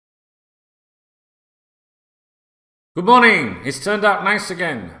Good morning. It's turned out nice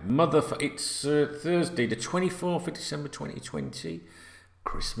again. It's Thursday, the 24th of December 2020.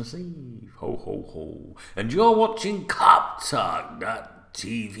 Christmas Eve. Ho, ho, ho. And you're watching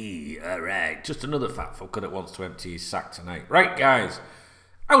KopTalk.tv. Alright, just another fat fucker that wants to empty his sack tonight. Right, guys.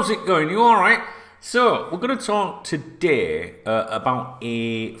 How's it going? You alright? So, we're going to talk today about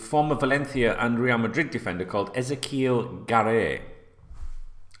a former Valencia and Real Madrid defender called Ezequiel Garay.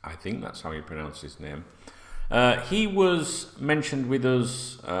 I think that's how you pronounce his name. He was mentioned with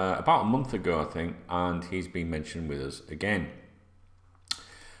us about a month ago, I think, and he's been mentioned with us again.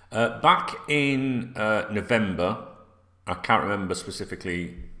 Back in November, I can't remember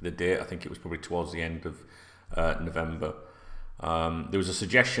specifically the date, I think it was probably towards the end of November, there was a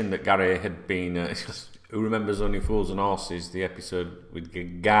suggestion that Garay had been, who remembers Only Fools and Horses, the episode with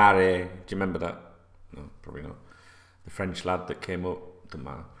Garay, do you remember that? No, probably not. The French lad that came up, the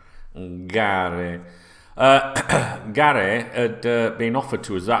man, Garay. Garay had been offered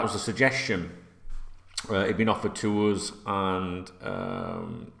to us. That was a suggestion. He'd been offered to us and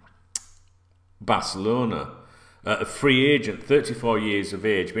Barcelona. A free agent, 34 years of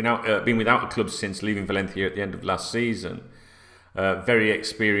age, been without a club since leaving Valencia at the end of last season. Very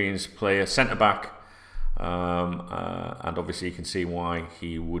experienced player, centre back, and obviously you can see why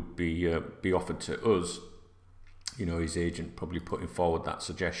he would be offered to us. You know, his agent probably putting forward that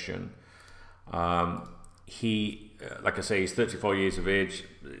suggestion. He, like I say, he's 34 years of age,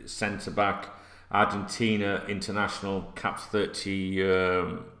 centre-back, Argentina international, caps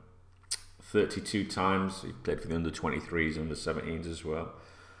 32 times. He played for the under-23s, under-17s as well.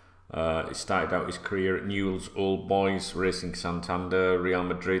 He started out his career at Newell's Old Boys, Racing Santander, Real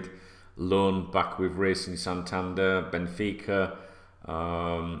Madrid, loan back with Racing Santander, Benfica,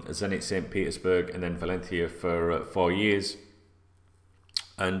 Zenit St. Petersburg, and then Valencia for 4 years.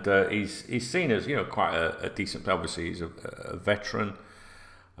 And he's seen as, you know, quite a decent player. Obviously, he's a veteran.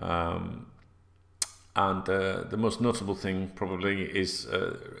 And the most notable thing probably is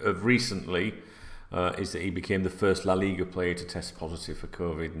of recently is that he became the first La Liga player to test positive for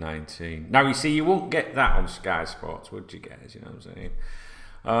COVID-19. Now, you see, you won't get that on Sky Sports, would you guys? You know what I'm saying?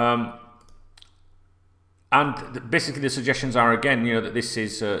 And basically, the suggestions are again, you know, that this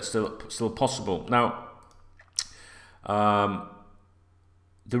is still possible. Now,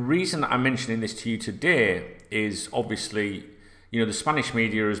 the reason that I'm mentioning this to you today is obviously, you know, the Spanish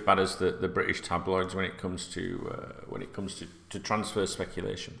media are as bad as the British tabloids when it comes to transfer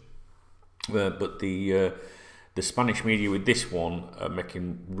speculation. But the Spanish media with this one are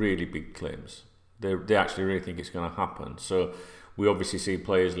making really big claims. They actually really think it's going to happen. So we obviously see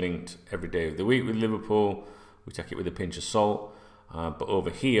players linked every day of the week with Liverpool. We take it with a pinch of salt. But over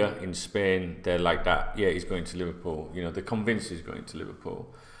here in Spain, they're like that. Yeah, he's going to Liverpool. You know, they're convinced he's going to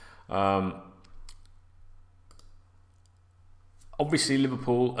Liverpool. Obviously,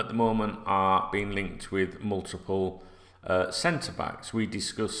 Liverpool at the moment are being linked with multiple centre-backs. We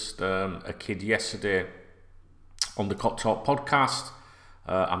discussed a kid yesterday on the KopTalk podcast.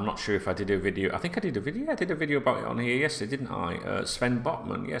 I'm not sure if I did a video. I think I did a video. Yeah, I did a video about it on here yesterday, didn't I? Sven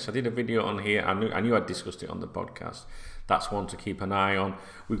Botman. Yes, I did a video on here. I knew I'd discussed it on the podcast. That's one to keep an eye on.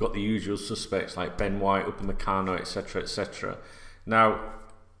 We've got the usual suspects like Ben White, Upamecano, etc., etc. Now,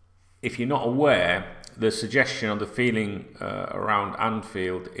 if you're not aware, the suggestion or the feeling around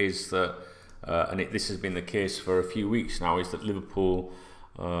Anfield is that, this has been the case for a few weeks now, is that Liverpool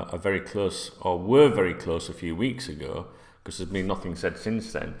are very close, or were very close a few weeks ago, because there's been nothing said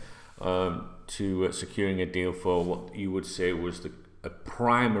since then, to securing a deal for what you would say was a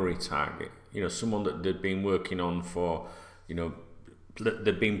primary target. You know, someone that they'd been working on for, you know,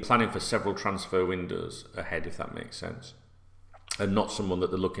 they'd been planning for several transfer windows ahead, if that makes sense. And not someone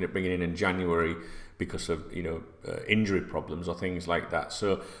that they're looking at bringing in January because of, you know, injury problems or things like that.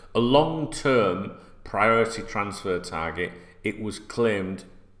 So a long-term priority transfer target. It was claimed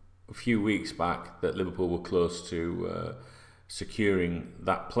a few weeks back that Liverpool were close to securing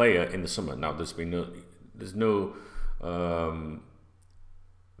that player in the summer. Now, there's no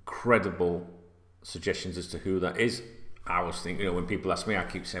credible suggestions as to who that is. I was thinking, you know, when people ask me, I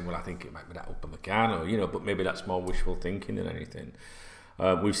keep saying, well, I think it might be that Upamecano, you know, but maybe that's more wishful thinking than anything.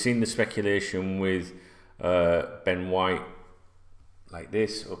 We've seen the speculation with Ben White like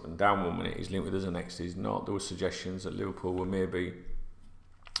this, up and down. 1 minute he's linked with us, the next he's not. There were suggestions that Liverpool were maybe,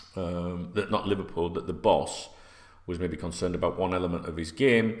 that the boss was maybe concerned about one element of his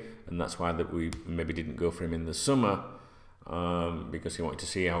game, and that's why that we maybe didn't go for him in the summer, because he wanted to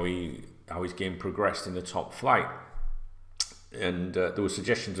see how his game progressed in the top flight. And there were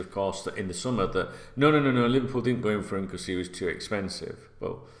suggestions, of course, that in the summer that no, Liverpool didn't go in for him because he was too expensive.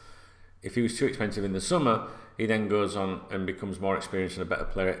 Well, if he was too expensive in the summer, he then goes on and becomes more experienced and a better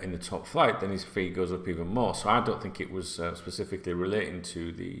player in the top flight, then his fee goes up even more. So I don't think it was specifically relating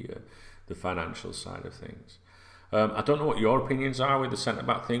to the financial side of things. I don't know what your opinions are with the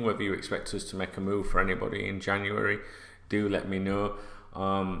centre-back thing, whether you expect us to make a move for anybody in January. Do let me know.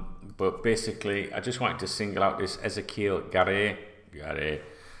 But basically, I just wanted to single out this Ezequiel Garay,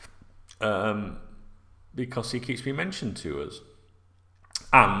 because he keeps being mentioned to us.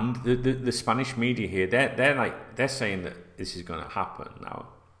 And the Spanish media here, they're saying that this is going to happen now.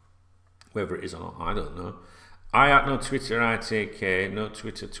 Whether it is or not, I don't know. I had no Twitter ITK, no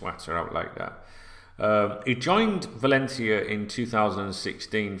Twitter twatter out like that. He joined Valencia in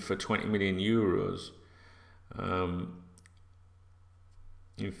 2016 for 20 million euros.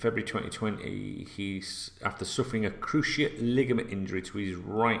 In February 2020, he's after suffering a cruciate ligament injury to his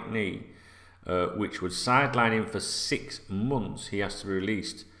right knee, which would sideline him for 6 months. He has to be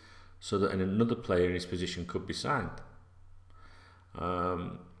released so that another player in his position could be signed.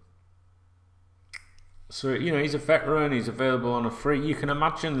 So, you know, he's a veteran, he's available on a free. You can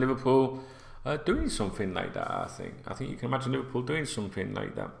imagine Liverpool doing something like that, I think you can imagine Liverpool doing something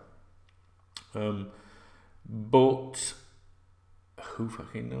like that. But who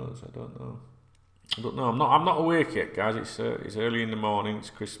fucking knows? I don't know. I'm not awake yet, guys. It's early in the morning. It's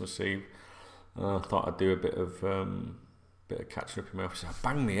Christmas Eve. I thought I'd do a bit of catching up in my office. I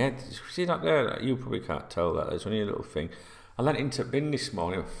banged my head. See that there? You probably can't tell that. It's only a little thing. I went into bin this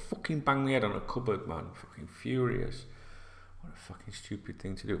morning. I fucking banged my head on a cupboard, man. Fucking furious. What a fucking stupid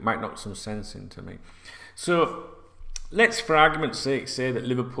thing to do. It might knock some sense into me. So let's, for argument's sake, say that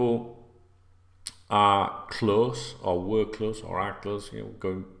Liverpool are close, or were close, or are close, you know,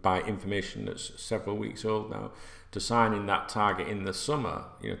 going by information that's several weeks old now, to signing that target in the summer,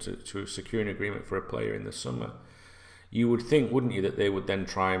 you know, to secure an agreement for a player in the summer. You would think, wouldn't you, that they would then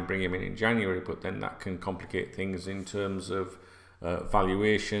try and bring him in January, but then that can complicate things in terms of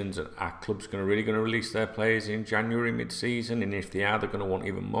valuations, and are clubs really going to release their players in January mid-season, and if they are, they're going to want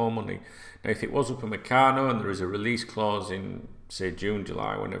even more money. Now, if it was Upamecano and there is a release clause in, say, June,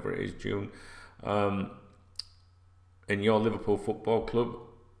 July, whenever it is, June, in your Liverpool Football Club,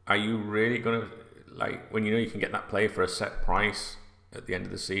 are you really going to, like, when you know you can get that player for a set price at the end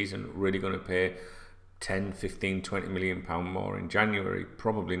of the season, really going to pay 10, 15, 20 million pound more in January?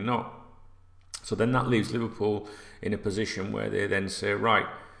 Probably not. So then that leaves Liverpool in a position where they then say, right,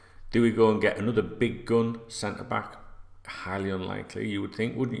 do we go and get another big gun centre back? Highly unlikely, you would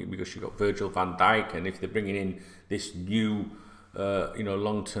think, wouldn't you? Because you've got Virgil van Dijk, and if they're bringing in this new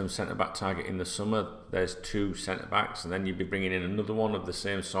long-term centre-back target in the summer, there's 2 centre-backs, and then you'd be bringing in another one of the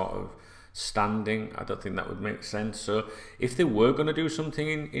same sort of standing. I don't think that would make sense. So if they were going to do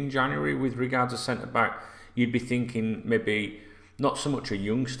something in January with regards to centre-back, you'd be thinking maybe not so much a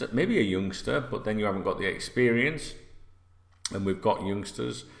youngster, maybe a youngster, but then you haven't got the experience, and we've got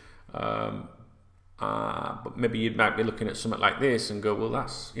youngsters, but maybe you might be looking at something like this and go, well,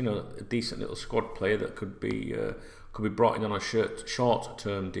 that's, you know, a decent little squad player that could be brought in on a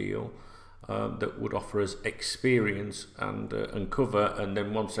short-term deal that would offer us experience and cover, and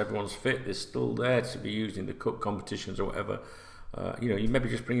then once everyone's fit, they're still there to be used in the cup competitions or whatever. You maybe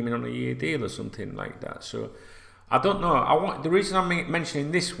just bring him in on a year deal or something like that. So I don't know. The reason I'm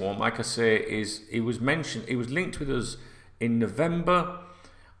mentioning this one, like I say, is it was linked with us in November.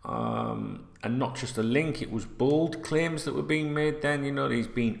 And not just a link, it was bold claims that were being made then, you know, he's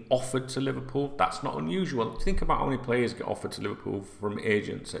being offered to Liverpool. That's not unusual. Think about how many players get offered to Liverpool from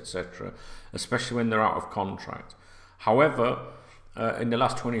agents, etc., especially when they're out of contract. However, in the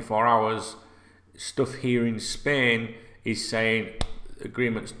last 24 hours, stuff here in Spain is saying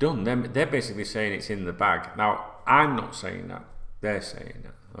agreement's done. They're basically saying it's in the bag. Now, I'm not saying that. They're saying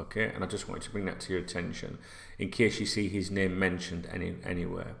that, okay? And I just wanted to bring that to your attention in case you see his name mentioned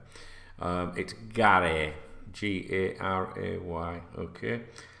anywhere. It's Garay, Garay, okay?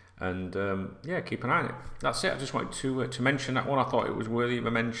 And yeah, keep an eye on it. That's it. I just wanted to mention that one. I thought it was worthy of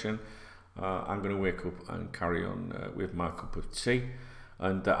a mention. I'm going to wake up and carry on with my cup of tea.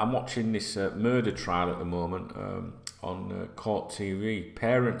 And I'm watching this murder trial at the moment on Court TV.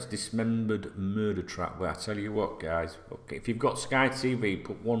 Parents dismembered murder trial. Well, I tell you what, guys. Okay, if you've got Sky TV,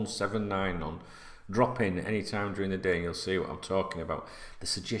 put 179 on. Drop in any time during the day and you'll see what I'm talking about. The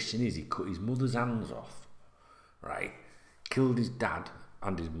suggestion is he cut his mother's hands off, right? Killed his dad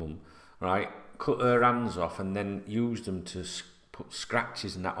and his mum, right? Cut her hands off and then used them to put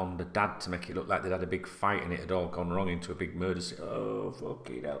scratches and that on the dad to make it look like they'd had a big fight and it had all gone wrong into a big murder scene. Oh,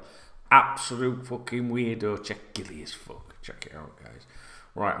 fucking hell. Absolute fucking weirdo. Check Gilly as fuck. Check it out, guys.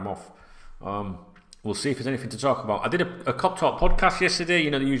 Right, I'm off. we'll see if there's anything to talk about. I did a KopTalk podcast yesterday,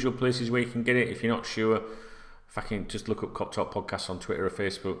 you know, the usual places where you can get it. If you're not sure, fucking just look up KopTalk podcast on Twitter or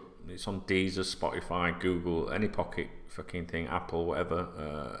Facebook. It's on Deezer, Spotify, Google, any pocket fucking thing, Apple,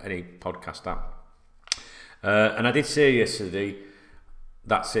 whatever, any podcast app. And I did say yesterday,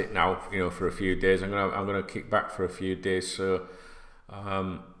 that's it now, you know, for a few days. I'm gonna kick back for a few days. So,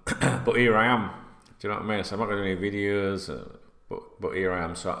 but here I am. Do you know what I mean? So I'm not gonna do any videos, but here I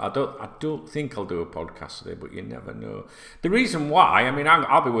am. So I don't think I'll do a podcast today, but you never know. The reason why, I mean,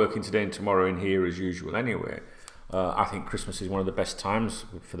 I'll be working today and tomorrow in here as usual anyway. I think Christmas is one of the best times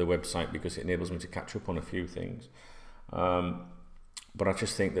for the website because it enables me to catch up on a few things. But I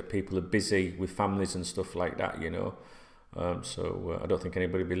just think that people are busy with families and stuff like that, you know. So I don't think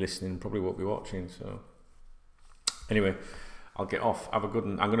anybody will be listening, probably won't be watching. So anyway, I'll get off. Have a good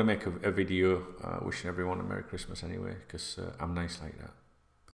one. I'm going to make a video wishing everyone a Merry Christmas anyway, because I'm nice like that.